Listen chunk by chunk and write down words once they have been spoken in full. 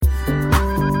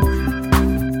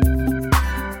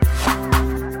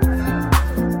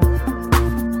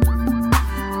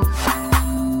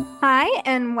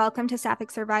welcome to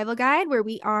Sapphic Survival Guide, where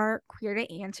we are queer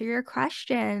to answer your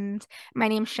questions. My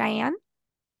name's Cheyenne,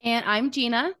 And I'm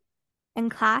Gina. and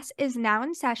class is now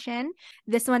in session.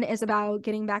 This one is about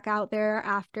getting back out there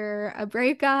after a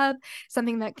breakup,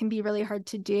 something that can be really hard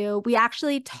to do. We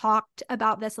actually talked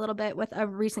about this a little bit with a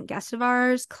recent guest of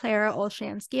ours, Clara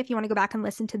Olshansky. If you want to go back and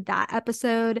listen to that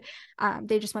episode,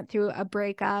 they just went through a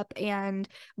breakup and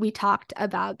we talked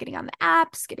about getting on the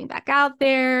apps, getting back out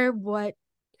there, what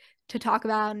to talk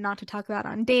about, not to talk about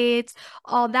on dates,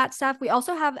 all that stuff. We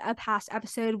also have a past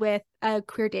episode with a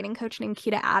queer dating coach named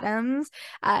Keita Adams.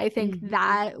 I think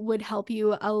that would help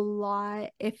you a lot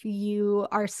if you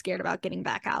are scared about getting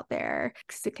back out there,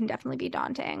 because it can definitely be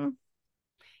daunting.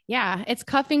 Yeah, it's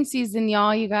cuffing season,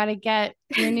 y'all. You got to get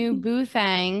your new boo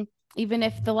thing, even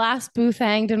if the last boo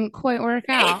thing didn't quite work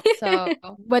out. So,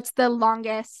 what's the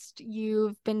longest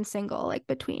you've been single, like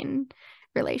between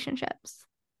relationships?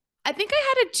 I think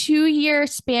I had a 2-year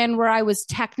span where I was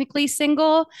technically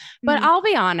single, but I'll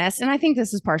be honest, and I think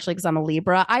this is partially because I'm a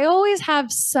Libra. I always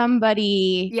have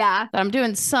somebody that I'm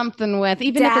doing something with,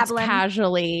 even if it's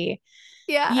casually.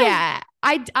 Yeah.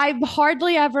 I'm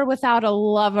hardly ever without a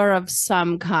lover of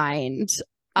some kind.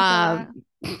 So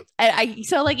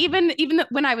like even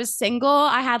when I was single,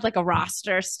 I had like a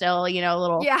roster still, a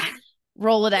little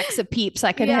Rolodex of peeps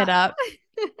I could hit up.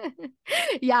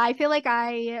 Yeah, I feel like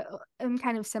I am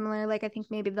kind of similar. Like, I think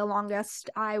maybe the longest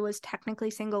I was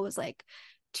technically single was like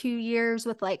 2 years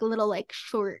with like little like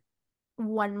short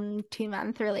 1-2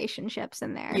 month relationships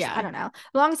in there. Yeah. So I don't know.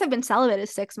 The longest I've been celibate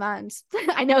is 6 months.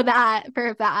 I know that for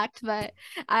a fact, but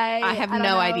I have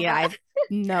no idea. I have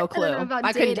no clue.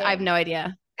 I have no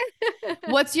idea.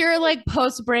 What's your like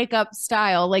post breakup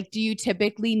style? Like, do you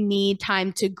typically need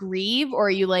time to grieve, or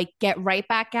you like get right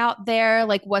back out there?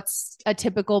 Like, what's a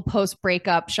typical post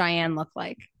breakup Cheyenne look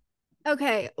like?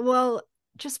 Okay, well,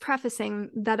 just prefacing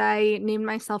that I named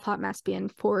myself Hot Mesbian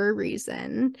for a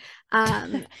reason.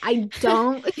 I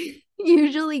don't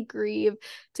usually grieve.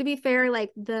 To be fair, like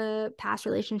the past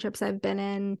relationships I've been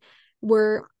in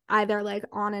were either like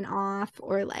on and off,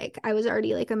 or like I was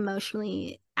already like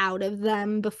emotionally out of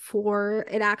them before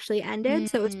it actually ended.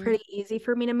 So it was pretty easy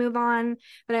for me to move on.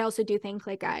 But I also do think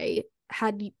like I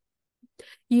had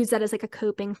used that as like a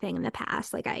coping thing in the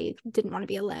past. Like I didn't want to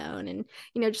be alone, and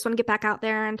just want to get back out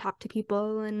there and talk to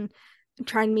people and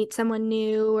try and meet someone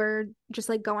new, or just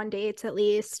like go on dates at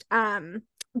least.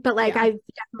 But like I've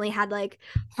definitely had like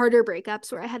harder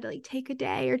breakups where I had to like take a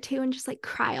day or two and just like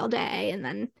cry all day, and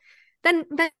then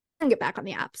get back on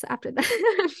the apps after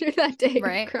that after that day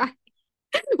of cry.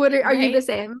 Are you the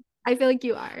same? I feel like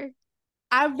you are.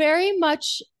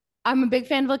 I'm a big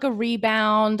fan of like a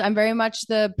rebound. I'm very much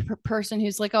the person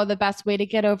who's like, oh, the best way to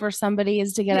get over somebody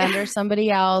is to get under somebody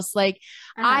else. Like,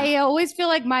 I always feel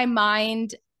like my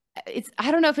mind,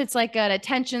 I don't know if it's like an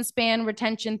attention span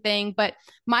retention thing, but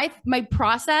my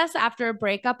process after a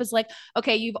breakup is like,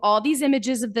 okay, you've all these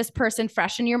images of this person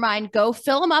fresh in your mind. Go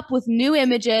fill them up with new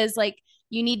images. Like,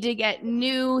 you need to get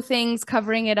new things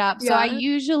covering it up. So I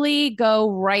usually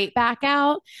go right back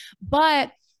out,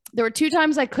 but there were 2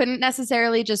 times I couldn't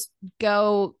necessarily just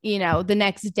go, the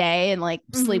next day and like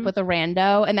sleep with a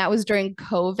rando. And that was during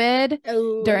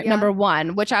COVID, during number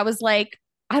 1, which I was like,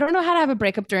 I don't know how to have a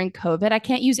breakup during COVID. I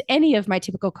can't use any of my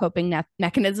typical coping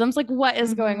mechanisms. Like, what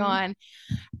is going on?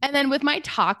 And then with my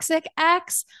toxic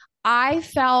ex, I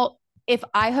felt if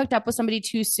I hooked up with somebody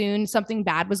too soon, something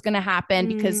bad was going to happen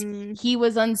because he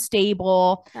was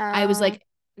unstable. I was like,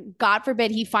 God forbid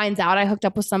he finds out I hooked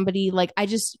up with somebody. Like, I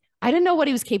didn't know what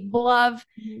he was capable of.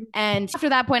 And after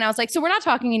that point, I was like, so we're not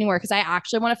talking anymore because I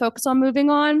actually want to focus on moving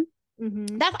on.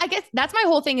 I guess that's my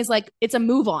whole thing, is like, it's a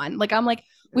move on. Like, I'm like,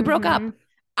 we broke up.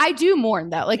 I do mourn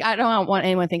though. Like, I don't want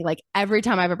anyone to think like every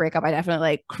time I have a breakup, I definitely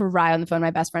like cry on the phone with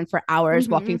my best friend for hours,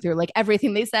 walking through like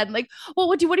everything they said. Like, well,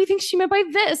 what do you think she meant by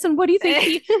this? And what do you think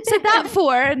he said that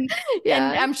for? And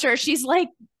I'm sure she's like,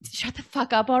 shut the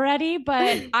fuck up already.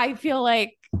 But I feel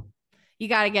like you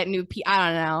got to get new I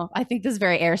don't know. I think this is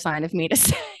very air sign of me to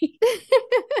say.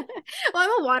 Well,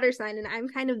 I'm a water sign and I'm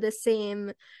kind of the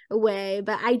same way,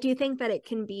 but I do think that it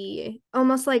can be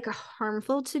almost like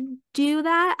harmful to do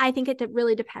that. I think it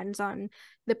really depends on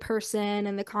the person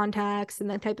and the context and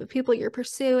the type of people you're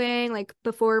pursuing. Like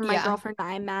before my girlfriend and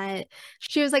I met,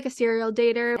 she was like a serial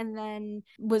dater and then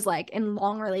was like in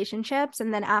long relationships.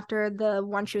 And then after the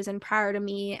one she was in prior to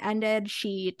me ended,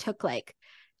 she took like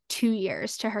 2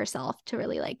 years to herself to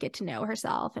really like get to know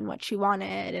herself and what she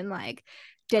wanted, and like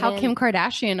how Kim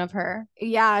Kardashian of her.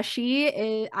 Yeah, she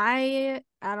is. I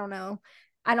don't know.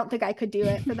 I don't think I could do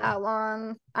it for that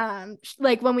long.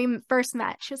 Like when we first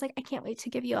met, she was like, I can't wait to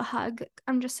give you a hug.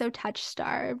 I'm just so touch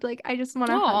starved. Like I just want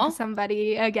to hug Oh,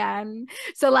 somebody again.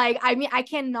 So like, I mean, I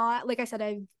cannot, like I said,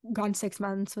 I've gone 6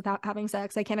 months without having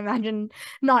sex. I can't imagine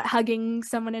not hugging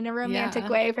someone in a romantic yeah.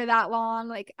 way for that long.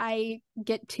 Like I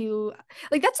get to,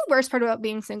 like, that's the worst part about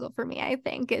being single for me, I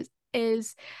think,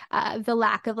 is the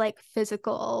lack of like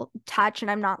physical touch. And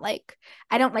I'm not like,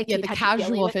 I don't like to Yeah, be the touchy feely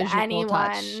casual with physical touch.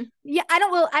 anyone. Yeah, I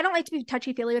don't like to be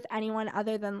touchy feely with anyone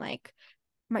other than like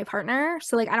my partner.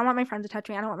 So like I don't want my friends to touch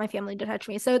me. I don't want my family to touch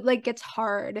me. So it like gets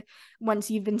hard once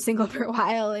you've been single for a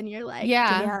while and you're like,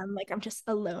 Yeah. damn, like I'm just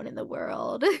alone in the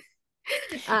world.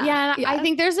 Yeah, I Yeah.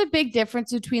 think there's a big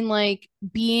difference between like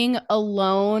being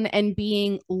alone and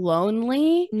being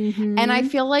lonely. And I Mm-hmm.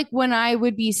 feel like when I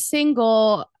would be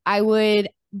single, I would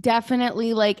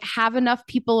definitely like have enough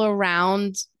people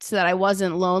around so that I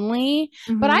wasn't lonely.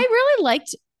 But I Mm-hmm. really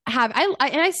liked have I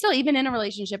and I still even in a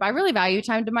relationship, I really value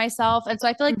time to myself. And so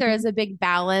I feel like there Mm-hmm. is a big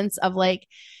balance of like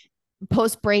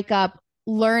post breakup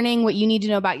learning what you need to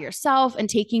know about yourself and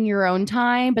taking your own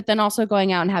time, but then also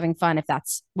going out and having fun if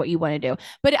that's what you want to do.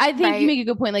 But I think you Right. make a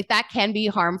good point. Like that can be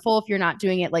harmful if you're not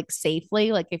doing it like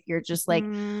safely. Like if you're just like,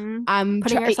 Mm-hmm.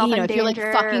 Putting yourself you know, in if you're like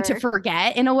fucking to danger.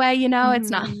 forget in a way, you know,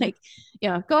 it's not Mm-hmm. like, you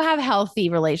know, go have healthy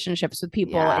relationships with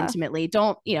people Yeah. intimately.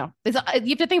 Don't, you know, you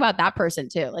have to think about that person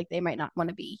too. Like they might not want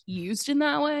to be used in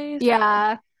that way. So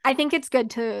Yeah. I think it's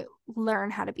good to learn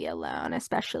how to be alone,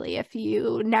 especially if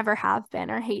you never have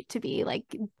been or hate to be. Like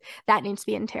that needs to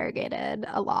be interrogated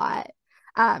a lot.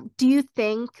 Do you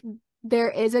think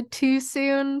there is a too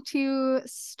soon to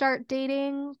start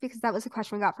dating? Because that was a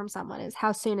question we got from someone, is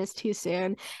how soon is too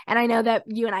soon? And I know that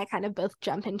you and I kind of both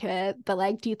jump into it, but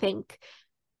like, do you think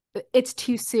it's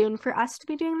too soon for us to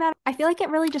be doing that? I feel like it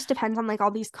really just depends on like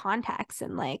all these contexts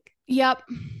and like, yep.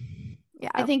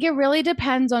 I yeah. think it really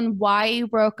depends on why you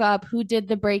broke up, who did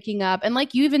the breaking up. And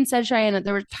like you even said, Cheyenne,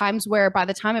 there were times where by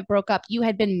the time it broke up, you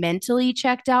had been mentally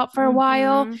checked out for a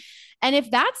while. Mm-hmm. And if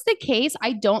that's the case,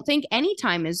 I don't think any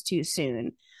time is too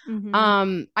soon.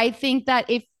 Mm-hmm. I think that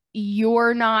if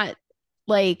you're not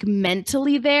like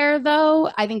mentally there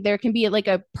though, I think there can be like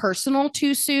a personal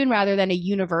too soon rather than a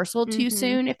universal too Mm-hmm.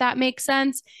 soon, if that makes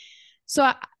sense.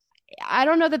 So I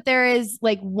don't know that there is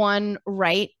like one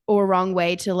right or wrong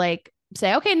way to like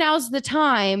say, okay, now's the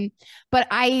time. But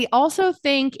I also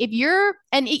think if you're,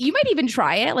 and you might even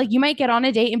try it, like you might get on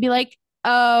a date and be like,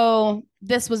 oh,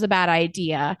 this was a bad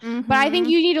idea. But I think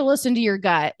Mm-hmm. you need to listen to your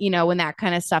gut, you know, when that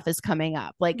kind of stuff is coming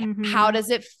up. Like, how Mm-hmm. does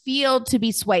it feel to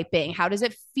be swiping? How does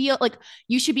it feel? Like,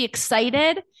 you should be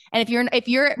excited. And if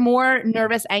you're more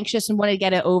nervous, anxious, and want to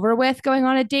get it over with going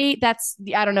on a date, that's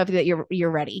I don't know if that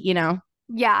you're ready, you know?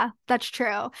 Yeah, that's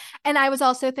true. And I was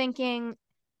also thinking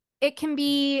it can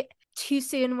be too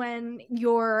soon when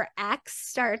your ex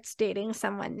starts dating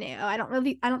someone new. I don't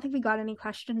think we got any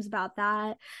questions about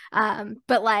that.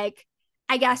 But like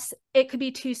I guess it could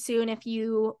be too soon if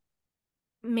you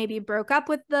maybe broke up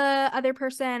with the other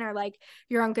person or like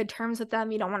you're on good terms with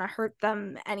them, you don't want to hurt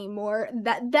them anymore,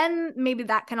 that then maybe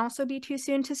that can also be too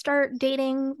soon to start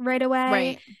dating right away,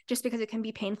 Right. just because it can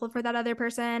be painful for that other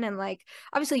person. And like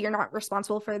obviously you're not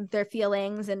responsible for their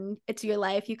feelings and it's your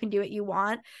life, you can do what you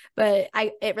want, but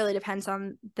I it really depends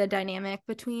on the dynamic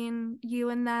between you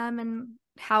and them and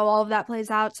how all of that plays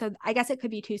out. So I guess it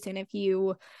could be too soon if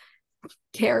you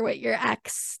care what your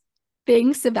ex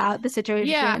thinks about the Yeah.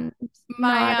 situation.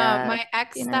 My Not my you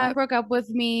ex know. that broke up with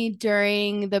me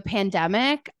during the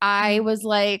pandemic, I Mm. was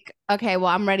like, okay, well,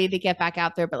 I'm ready to get back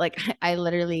out there, but like I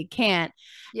literally can't.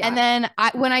 And Yeah.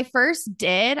 then when I first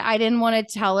did, I didn't want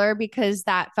to tell her because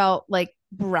that felt like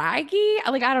braggy.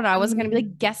 Like I don't know, I wasn't gonna be Mm.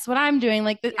 like, guess what I'm doing.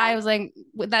 Like Yeah. I was like,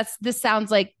 this sounds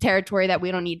like territory that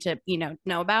we don't need to,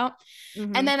 know about.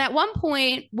 And Mm-hmm. then at one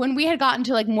point, when we had gotten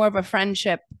to like more of a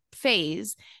friendship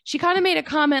phase, she kind of made a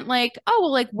comment like, "Oh,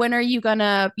 well, like when are you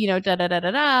gonna, da da da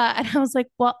da da?" And I was like,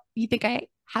 "Well, you think I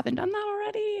haven't done that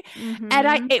already?" And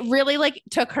Mm-hmm. it really like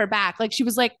took her back. Like she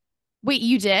was like, "Wait,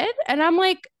 you did?" And I'm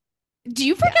like, "Do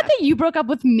you forget Yeah. that you broke up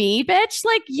with me, bitch?"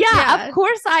 Like, yeah, of Yeah.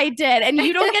 course I did, and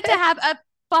you don't get to have a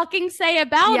fucking say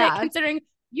about it, Yeah. considering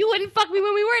you wouldn't fuck me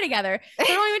when we were together. So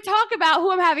don't even talk about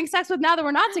who I'm having sex with now that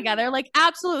we're not together. Like,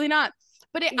 absolutely not.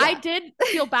 But I Yeah. did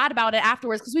feel bad about it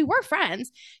afterwards because we were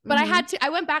friends. But Mm-hmm. I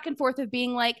went back and forth of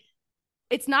being like,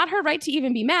 it's not her right to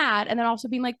even be mad. And then also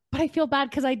being like, but I feel bad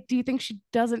because I do think she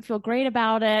doesn't feel great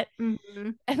about it. Mm-hmm.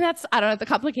 And that's, I don't know, the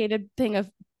complicated thing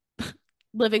of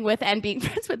living with and being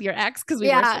friends with your ex because we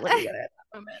were Yeah. still living together at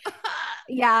that moment.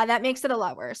 Yeah, that makes it a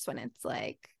lot worse when it's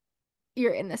like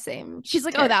you're in the same She's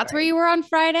like, oh, that's where territory. you were on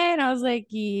Friday? And I was like,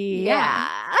 yeah,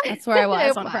 Yeah. that's where I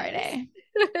was It on was. Friday.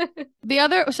 The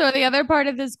other part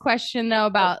of this question though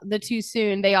about the too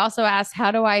soon, they also asked,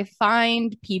 how do I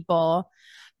find people?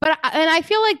 And I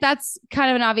feel like that's kind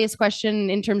of an obvious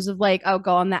question in terms of like, oh,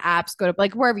 go on the apps, go to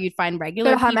like wherever you'd find Go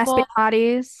regular to Hot Mess people, Being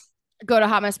Hotties. go to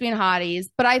Hot Mess Being Hotties.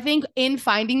 But I think in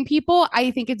finding people,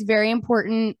 I think it's very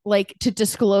important like to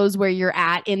disclose where you're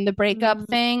at in the breakup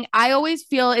thing. I always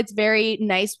feel it's very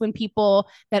nice when people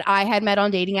that I had met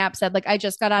on dating apps said like, I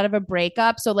just got out of a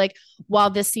breakup, so like while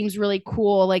this seems really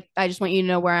cool, like I just want you to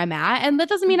know where I'm at. And that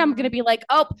doesn't mean I'm going to be like,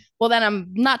 oh, well then I'm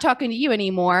not talking to you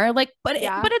anymore, like, but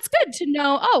it's good to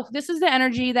know, oh, this is the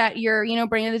energy that you're,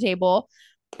 bringing to the table.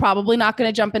 Probably not going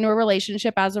to jump into a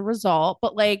relationship as a result,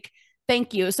 but like,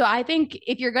 thank you. So I think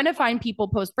if you're going to find people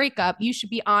post breakup, you should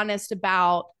be honest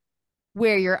about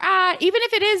where you're at, even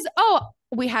if it is, oh,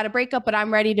 we had a breakup, but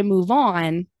I'm ready to move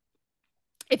on.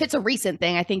 If it's a recent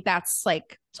thing, I think that's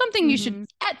like something you should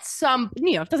at some,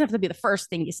 it doesn't have to be the first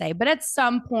thing you say, but at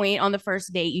some point on the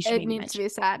first date, you should. It needs to be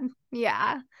said.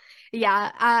 Yeah.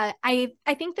 Yeah. I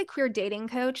think the queer dating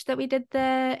coach that we did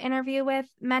the interview with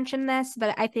mentioned this,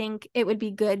 but I think it would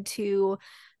be good to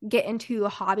get into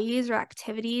hobbies or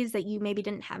activities that you maybe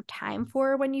didn't have time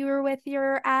for when you were with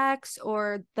your ex,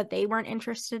 or that they weren't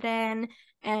interested in,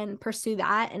 and pursue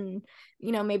that. And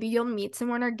maybe you'll meet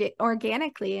someone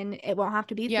organically, and it won't have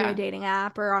to be through a dating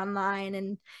app or online,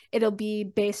 and it'll be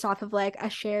based off of like a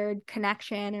shared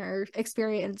connection or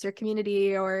experience or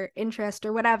community or interest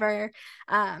or whatever.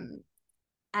 I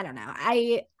don't know.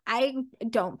 I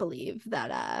don't believe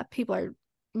that people are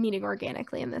meeting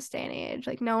organically in this day and age.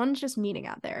 Like, no one's just meeting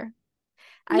out there.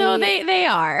 No, they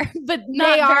are, but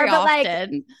not very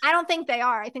often. Like, I don't think they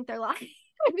are. I think they're lying.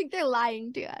 I think they're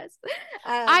lying to us.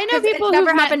 I know people who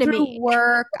met through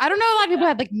work. I don't know a lot of people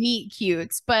had like meet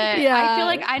cutes, but I feel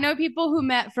like I know people who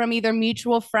met from either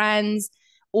mutual friends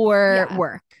or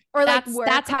work. Or that's like work,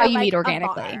 that's how you meet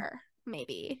organically.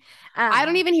 Maybe. I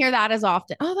don't even hear that as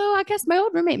often. Although I guess my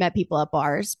old roommate met people at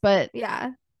bars, but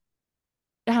yeah.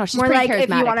 I don't know, she's more like if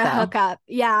you want to though. hook up.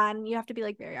 Yeah, and you have to be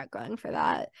like very outgoing for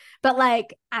that. But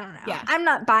like, I don't know. Yeah. I'm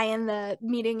not buying the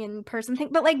meeting in person thing,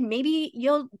 but like maybe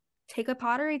you'll take a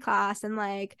pottery class and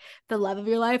like the love of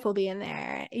your life will be in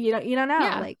there. You don't know.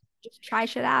 Yeah. Like, just try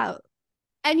shit out.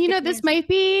 And this might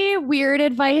be weird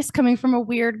advice coming from a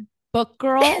weird book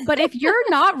girl, but if you're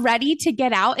not ready to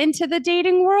get out into the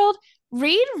dating world,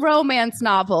 read romance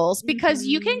novels, because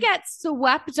you can get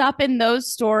swept up in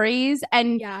those stories,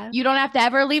 and you don't have to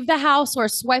ever leave the house or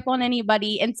swipe on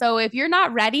anybody. And so if you're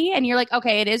not ready and you're like,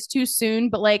 okay, it is too soon,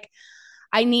 but like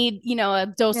I need, a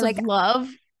dose of love.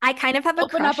 I kind of have a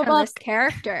crush on this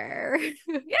character.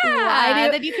 Yeah.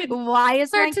 Why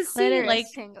is my to see like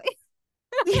tingling?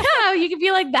 Yeah, you could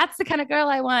be like, that's the kind of girl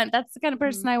I want. That's the kind of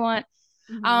person I want.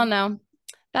 I don't know.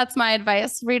 That's my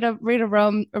advice. Read a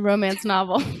romance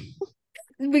novel.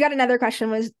 We got another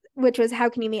question which was how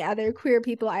can you meet other queer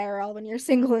people IRL when you're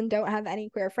single and don't have any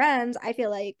queer friends? I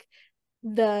feel like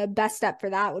the best step for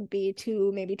that would be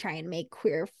to maybe try and make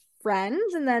queer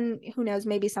friends, and then who knows,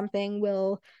 maybe something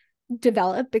will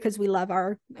develop, because we love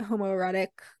our homoerotic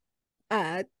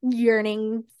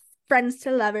yearning friends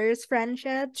to lovers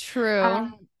friendship. True.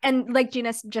 And like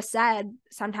Gina just said,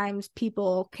 sometimes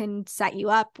people can set you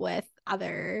up with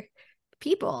other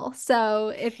people. So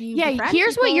if you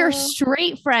here's what your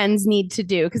straight friends need to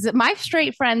do, because my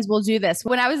straight friends will do this.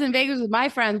 When I was in Vegas with my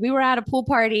friends, we were at a pool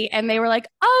party and they were like,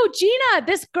 oh, Gina,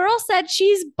 this girl said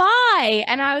she's bi.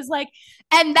 And I was like,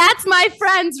 and that's my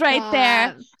friends right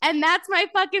there. And that's my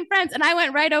fucking friends. And I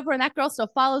went right over, and that girl still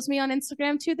follows me on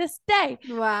Instagram to this day.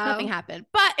 Wow. Nothing happened,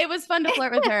 but it was fun to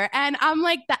flirt with her. And I'm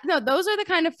like, those are the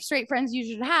kind of straight friends you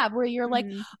should have, where you're like,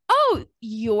 oh,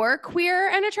 you're queer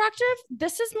and attractive.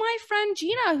 This is my friend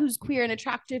Gina, who's queer and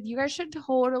attractive. You guys should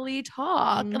totally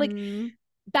talk. Like,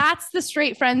 that's the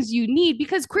straight friends you need,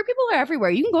 because queer people are everywhere.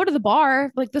 You can go to the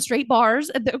bar, like the straight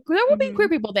bars. There will be queer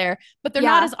people there, but they're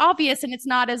not as obvious, and it's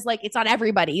not as like, it's not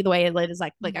everybody the way it is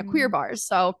like a queer bars.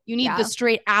 So you need the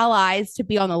straight allies to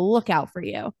be on the lookout for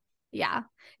you. Yeah.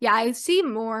 Yeah. I see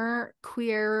more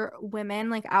queer women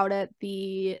like out at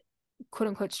the quote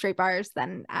unquote straight bars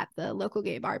than at the local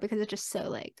gay bar, because it's just so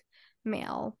like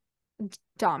male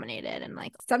dominated, and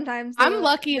like sometimes I'm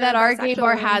lucky that our gay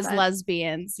bar has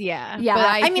lesbians. Yeah. But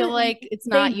I feel like it's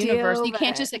not universal. You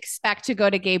can't just expect to go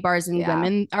to gay bars and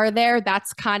women are there.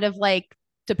 That's kind of like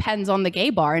depends on the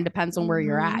gay bar and depends on where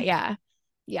you're at.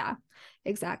 Yeah,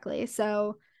 exactly.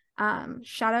 So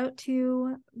shout out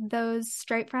to those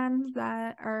straight friends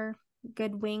that are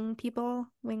good wing people,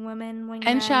 wing women, wing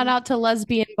and men. Shout out to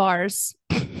lesbian bars.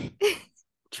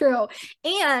 True.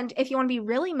 And if you want to be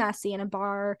really messy in a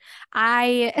bar,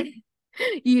 I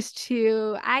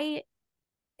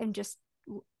and just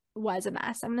was a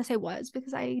mess. I'm gonna say was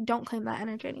because I don't claim that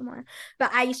energy anymore.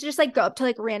 But I used to just like go up to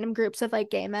like random groups of like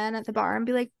gay men at the bar and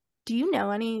be like, do you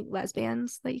know any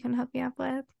lesbians that you can hook me up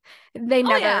with? They Oh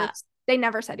never yeah. they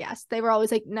never said yes. They were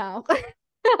always like, no.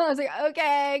 I was like,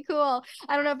 okay, cool.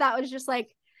 I don't know if that was just like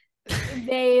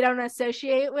they don't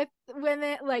associate with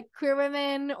women, like queer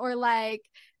women, or like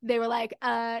they were like,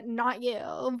 not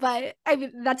you. But I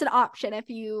mean, that's an option if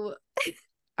you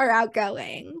are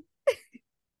outgoing.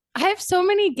 I have so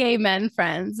many gay men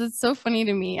friends. It's so funny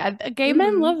to me. Gay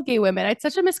men Mm-hmm. love gay women. It's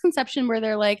such a misconception where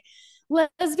they're like,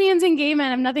 lesbians and gay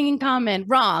men have nothing in common.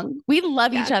 Wrong. We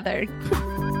love each Yeah. other.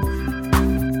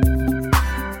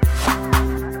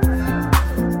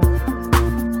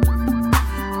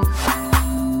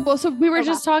 Well, so we were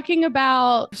just talking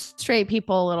about straight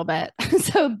people a little bit.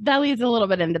 So that leads a little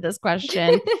bit into this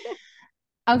question.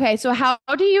 Okay, so how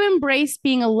do you embrace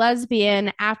being a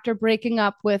lesbian after breaking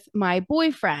up with my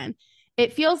boyfriend?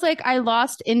 It feels like I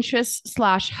lost interest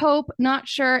slash hope. Not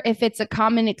sure if it's a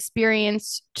common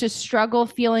experience to struggle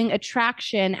feeling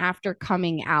attraction after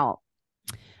coming out.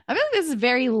 I feel like this is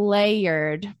very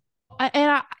layered.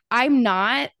 I'm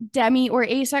not demi or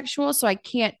asexual, so I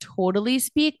can't totally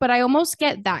speak, but I almost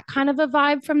get that kind of a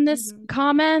vibe from this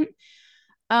comment.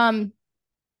 Um,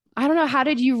 I don't know. How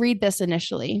did you read this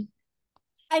initially?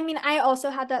 I mean, I also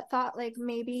had that thought, like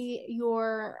maybe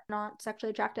you're not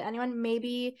sexually attracted to anyone.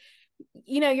 Maybe,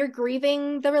 you're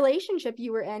grieving the relationship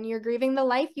you were in. You're grieving the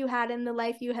life you had and the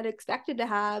life you had expected to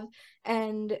have.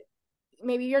 And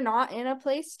maybe you're not in a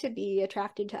place to be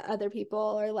attracted to other people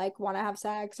or like want to have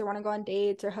sex or want to go on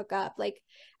dates or hook up. Like,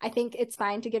 I think it's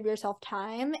fine to give yourself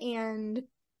time and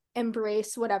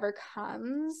embrace whatever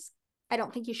comes. I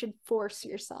don't think you should force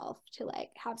yourself to like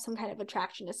have some kind of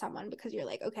attraction to someone because you're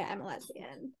like, okay, I'm a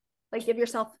lesbian. Like, give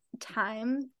yourself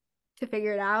time to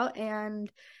figure it out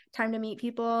and time to meet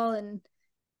people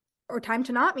or time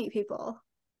to not meet people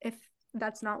if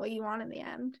that's not what you want in the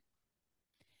end.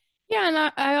 Yeah,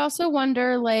 and I also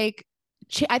wonder like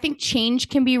I think change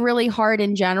can be really hard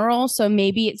in general, so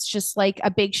maybe it's just like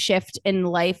a big shift in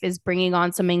life is bringing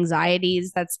on some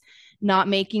anxieties that's not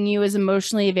making you as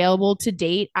emotionally available to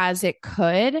date as it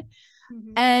could.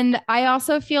 Mm-hmm. And I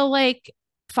also feel like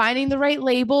finding the right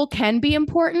label can be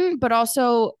important, but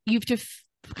also you have to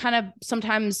kind of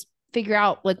sometimes figure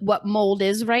out like what mold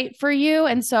is right for you.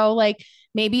 And so, like,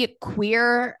 maybe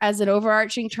queer as an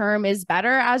overarching term is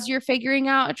better as you're figuring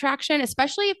out attraction,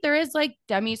 especially if there is like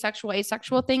demisexual,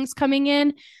 asexual things coming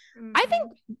in. Mm-hmm. I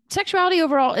think sexuality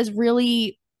overall is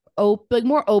really like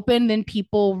more open than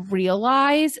people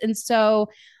realize. And so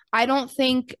I don't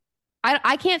think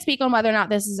I can't speak on whether or not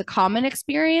this is a common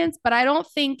experience, but I don't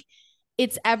think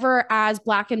it's ever as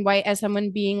black and white as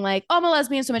someone being like, oh, I'm a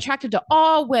lesbian, so I'm attracted to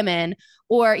all women,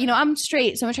 or, I'm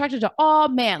straight, so I'm attracted to all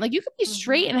men. Like, you could be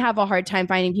straight and have a hard time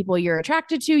finding people you're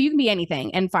attracted to. You can be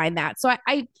anything and find that. So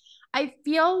I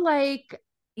feel like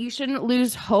you shouldn't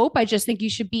lose hope. I just think you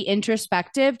should be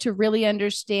introspective to really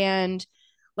understand,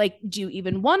 like, do you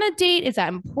even want to date? Is that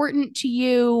important to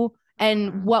you?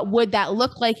 And what would that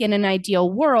look like in an ideal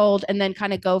world? And then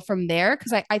kind of go from there.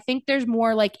 Cause I think there's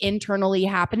more like internally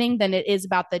happening than it is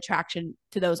about the attraction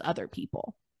to those other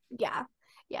people. Yeah.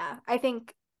 Yeah. I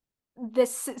think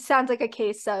this sounds like a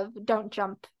case of don't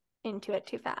jump into it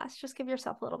too fast. Just give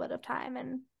yourself a little bit of time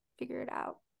and figure it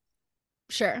out.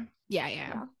 Sure.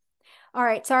 Yeah. All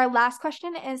right. So our last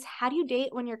question is, how do you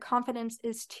date when your confidence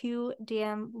is too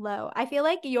damn low? I feel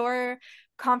like your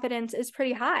confidence is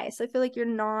pretty high. So I feel like you're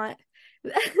not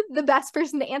the best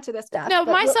person to answer this stuff. No,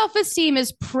 my self-esteem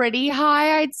is pretty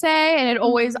high, I'd say. And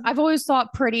I've always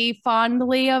thought pretty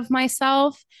fondly of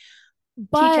myself.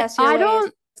 But teach us your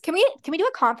ways. Can we do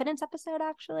a confidence episode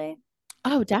actually?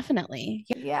 Oh, definitely.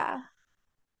 Yeah.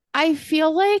 I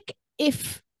feel like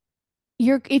if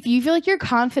you feel like your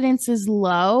confidence is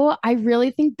low, I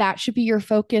really think that should be your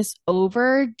focus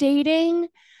over dating.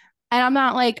 And I'm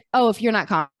not like, oh, if you're not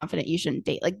confident, you shouldn't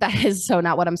date. Like, that is so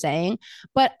not what I'm saying.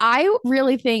 But I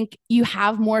really think you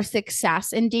have more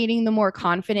success in dating the more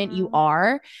confident you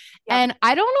are. Yep. And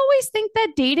I don't always think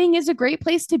that dating is a great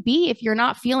place to be if you're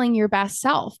not feeling your best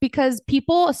self, because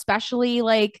people, especially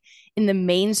like in the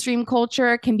mainstream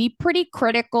culture, can be pretty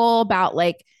critical about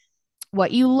like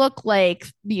what you look like.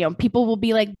 People will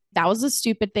be like, that was a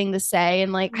stupid thing to say.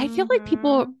 And like, I feel like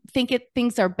people think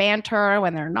things are banter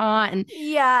when they're not. And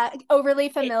yeah, overly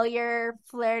familiar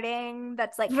flirting.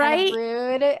 That's like kind of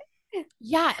rude.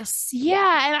 Yes.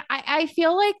 Yeah. And I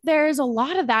feel like there's a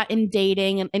lot of that in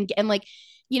dating and like,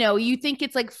 you think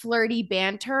it's like flirty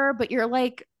banter, but you're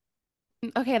like,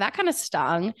 okay, that kind of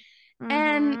stung.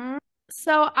 And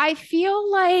So I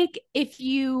feel like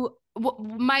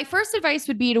my first advice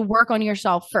would be to work on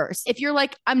yourself first. If you're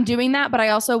like, I'm doing that, but I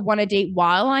also want to date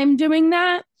while I'm doing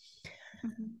that,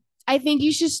 Mhm. I think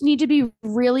you just need to be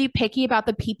really picky about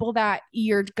the people that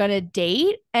you're going to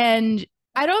date. And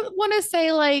I don't want to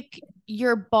say like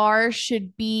your bar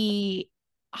should be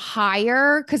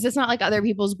higher because it's not like other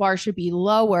people's bar should be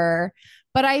lower.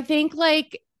 But I think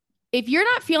like if you're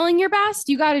not feeling your best,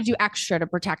 you got to do extra to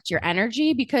protect your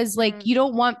energy because like Mm. you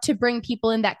don't want to bring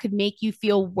people in that could make you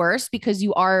feel worse because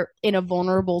you are in a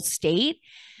vulnerable state.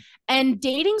 And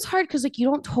dating's hard because like you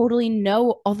don't totally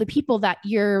know all the people that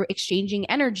you're exchanging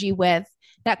energy with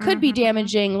that could be Mhm.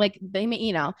 damaging. Like they may,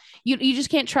 you just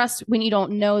can't trust when you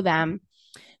don't know them.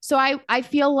 So I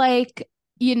feel like,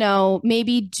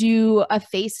 maybe do a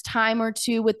FaceTime or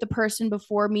two with the person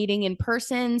before meeting in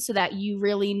person so that you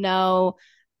really know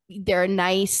they're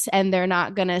nice and they're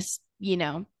not gonna,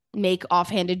 make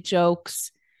offhanded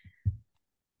jokes.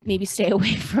 Maybe stay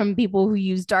away from people who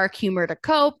use dark humor to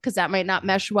cope because that might not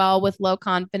mesh well with low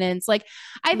confidence. Like,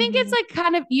 I think it's Mhm. like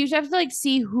kind of you have to like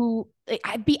see who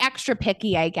be extra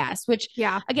picky, I guess, which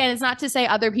Yeah. again, it's not to say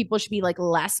other people should be like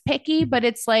less picky, but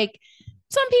it's like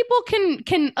some people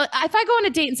can if I go on a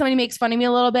date and somebody makes fun of me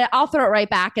a little bit, I'll throw it right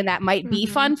back and that might be Mhm.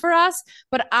 fun for us,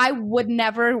 but I would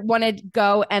never want to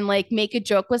go and like make a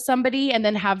joke with somebody and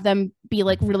then have them be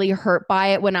like really hurt by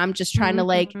it when I'm just trying to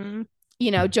like Mhm.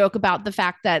 joke about the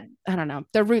fact that I don't know,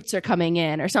 the roots are coming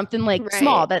in or something like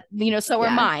small Right. that, so are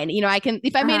Yeah. mine. I can,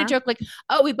 if I made a Uh-huh. joke like,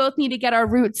 oh, we both need to get our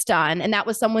roots done. And that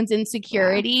was someone's Yeah.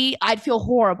 insecurity, I'd feel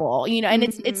horrible, and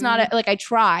it's not Mhm. like I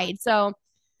tried. So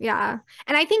Yeah.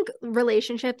 And I think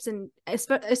relationships and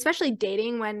especially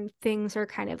dating when things are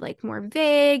kind of like more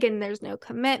vague and there's no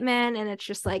commitment and it's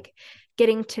just like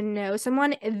getting to know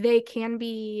someone, they can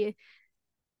be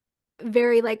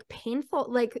very like painful.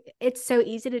 Like it's so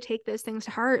easy to take those things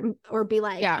to heart or be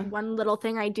like, yeah. one little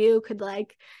thing I do could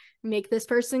like make this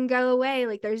person go away.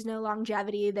 Like there's no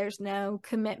longevity, there's no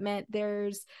commitment,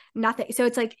 there's nothing. So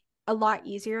it's like a lot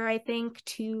easier, I think,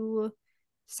 to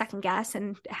second guess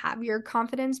and have your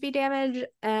confidence be damaged.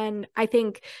 And I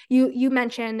think you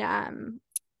mentioned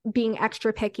being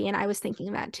extra picky, and I was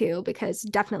thinking that too, because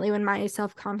definitely when my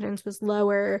self-confidence was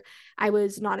lower, I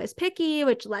was not as picky,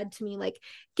 which led to me like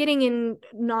getting in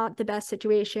not the best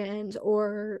situations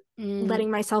or Mm, letting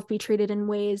myself be treated in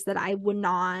ways that I would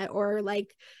not, or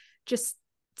like just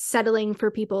settling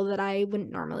for people that I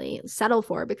wouldn't normally settle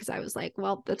for because I was like,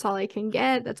 well, that's all I can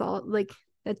get, that's all, like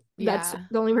that's yeah.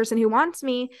 the only person who wants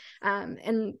me.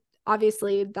 And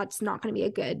obviously that's not going to be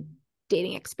a good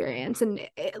dating experience. And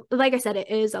like I said, it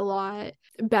is a lot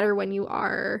better when you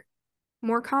are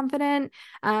more confident.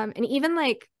 And even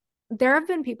like there have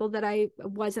been people that I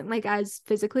wasn't like as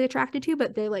physically attracted to,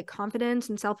 but they like confidence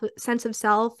and sense of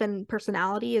self and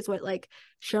personality is what like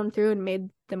shone through and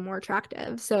made them more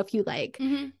attractive. So if you like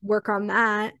Mm-hmm. work on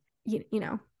that, you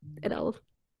know, it'll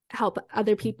help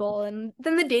other people, and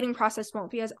then the dating process won't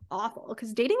be as awful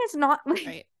because dating is not like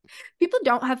Right. people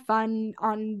don't have fun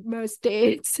on most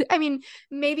dates. I mean,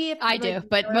 maybe if I like do,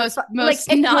 but you're like most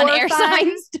if you're non-air fun,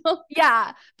 signs don't.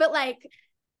 yeah, but like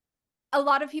a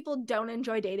lot of people don't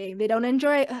enjoy dating. They don't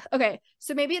enjoy, okay,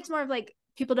 so maybe it's more of like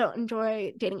people don't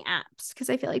enjoy dating apps because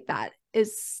I feel like that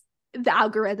is the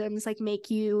algorithms like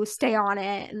make you stay on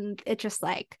it, and it's just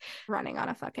like running on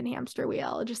a fucking hamster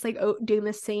wheel, just like doing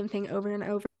the same thing over and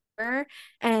over.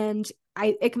 And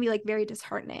it can be like very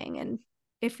disheartening. And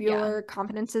if Yeah. your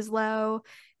confidence is low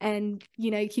and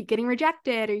you keep getting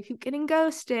rejected or you keep getting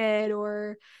ghosted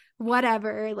or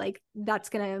whatever, like that's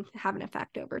gonna have an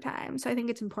effect over time. So I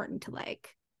think it's important to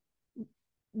like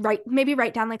write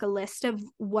down like a list of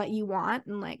what you want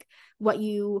and like what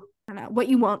you I don't know what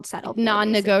you won't settle Like for, basically.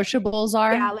 non-negotiables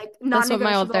are. Yeah, like That's what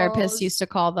my old therapist non-negotiables. used to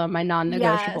call them, my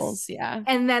non-negotiables. Yes. Yeah.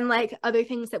 And then like other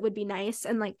things that would be nice,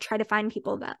 and like try to find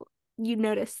people that you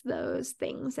notice those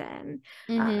things in.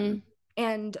 Mm-hmm.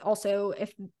 And also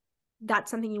if that's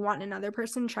something you want in another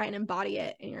person, try and embody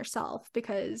it in yourself,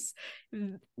 because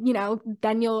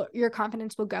then your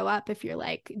confidence will go up if you're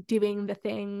like doing the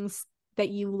things that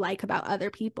you like about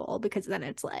other people, because then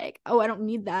it's like, oh, I don't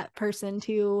need that person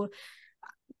to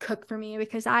cook for me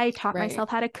because I taught Right. myself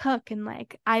how to cook and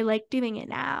like I like doing it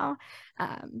now.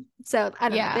 So I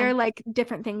don't know. There Yeah. are like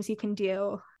different things you can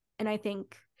do. And I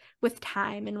think with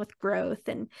time and with growth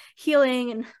and healing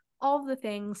and all of the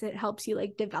things, it helps you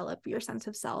like develop your sense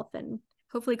of self, and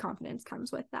hopefully confidence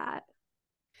comes with that.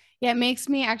 Yeah, it makes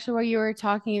me actually, while you were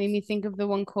talking, it made me think of the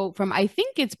one quote from, I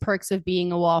think it's Perks of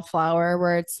Being a Wallflower,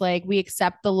 where it's like, we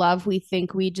accept the love we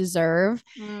think we deserve.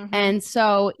 Mm-hmm. And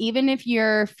so, even if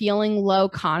you're feeling low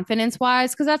confidence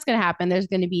wise, because that's going to happen, there's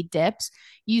going to be dips,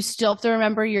 you still have to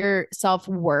remember your self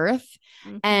worth.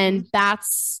 Mm-hmm. And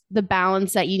that's the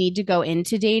balance that you need to go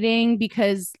into dating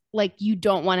because, like, you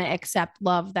don't want to accept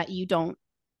love that you don't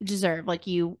deserve. Like,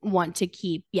 you want to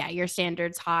keep, yeah, your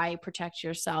standards high, protect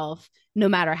yourself no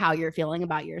matter how you're feeling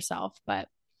about yourself. But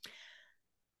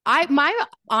my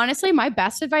honestly, my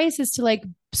best advice is to like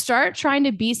start trying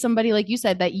to be somebody, like you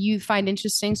said, that you find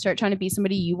interesting. Start trying to be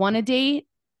somebody you want to date.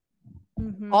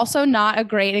 Mm-hmm. Also, not a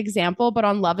great example, but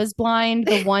on Love is Blind,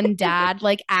 the one dad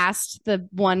like asked the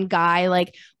one guy,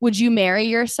 like, would you marry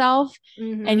yourself?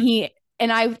 And Mm-hmm. he,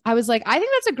 and I was like, I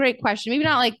think that's a great question. Maybe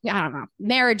not like, I don't know,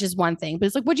 marriage is one thing, but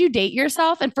it's like, would you date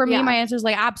yourself? And for me, Yeah. my answer is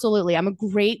like, absolutely. I'm a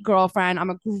great girlfriend. I'm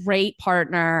a great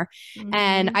partner.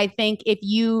 And Mm-hmm. I think if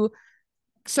you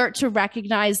start to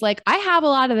recognize, like, I have a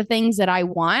lot of the things that I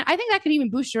want, I think that could even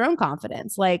boost your own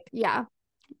confidence. Like, Yeah.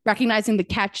 recognizing the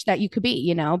catch that you could be,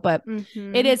 you know, but it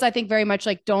Mm-hmm. is, I think, very much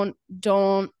like don't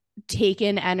take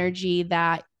in energy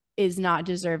that is not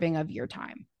deserving of your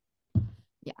time.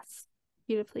 Yes.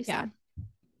 Beautifully Yeah. said.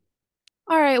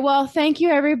 All right. Well, thank you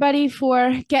everybody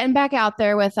for getting back out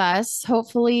there with us.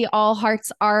 Hopefully, all hearts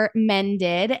are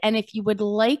mended. And if you would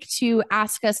like to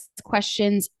ask us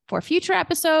questions for future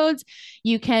episodes,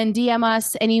 you can DM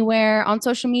us anywhere on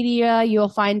social media. You'll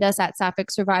find us at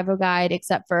Sapphic Survival Guide,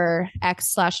 except for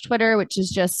X/Twitter, which is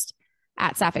just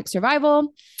at Sapphic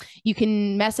Survival. You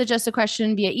can message us a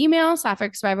question via email,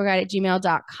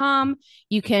 sapphic@gmail.com.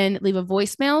 You can leave a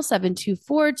voicemail,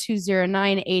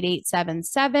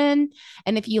 724-209-8877.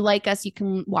 And if you like us, you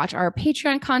can watch our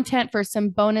Patreon content for some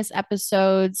bonus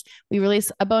episodes. We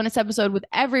release a bonus episode with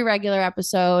every regular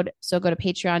episode. So go to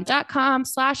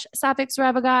patreon.com/Sapphic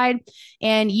Survival Guide.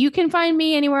 And you can find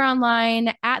me anywhere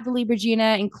online at the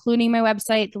Libregina, including my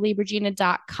website,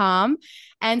 thelibregina.com.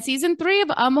 And season 3 of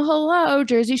Hello,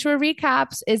 Jersey Shore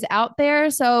Recaps is out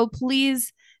there. So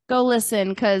please go listen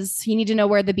because you need to know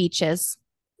where the beach is.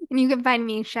 And you can find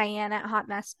me, Cheyenne, at Hot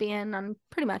Messbian on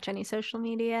pretty much any social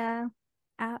media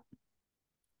app.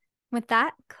 With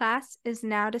that, class is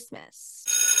now dismissed.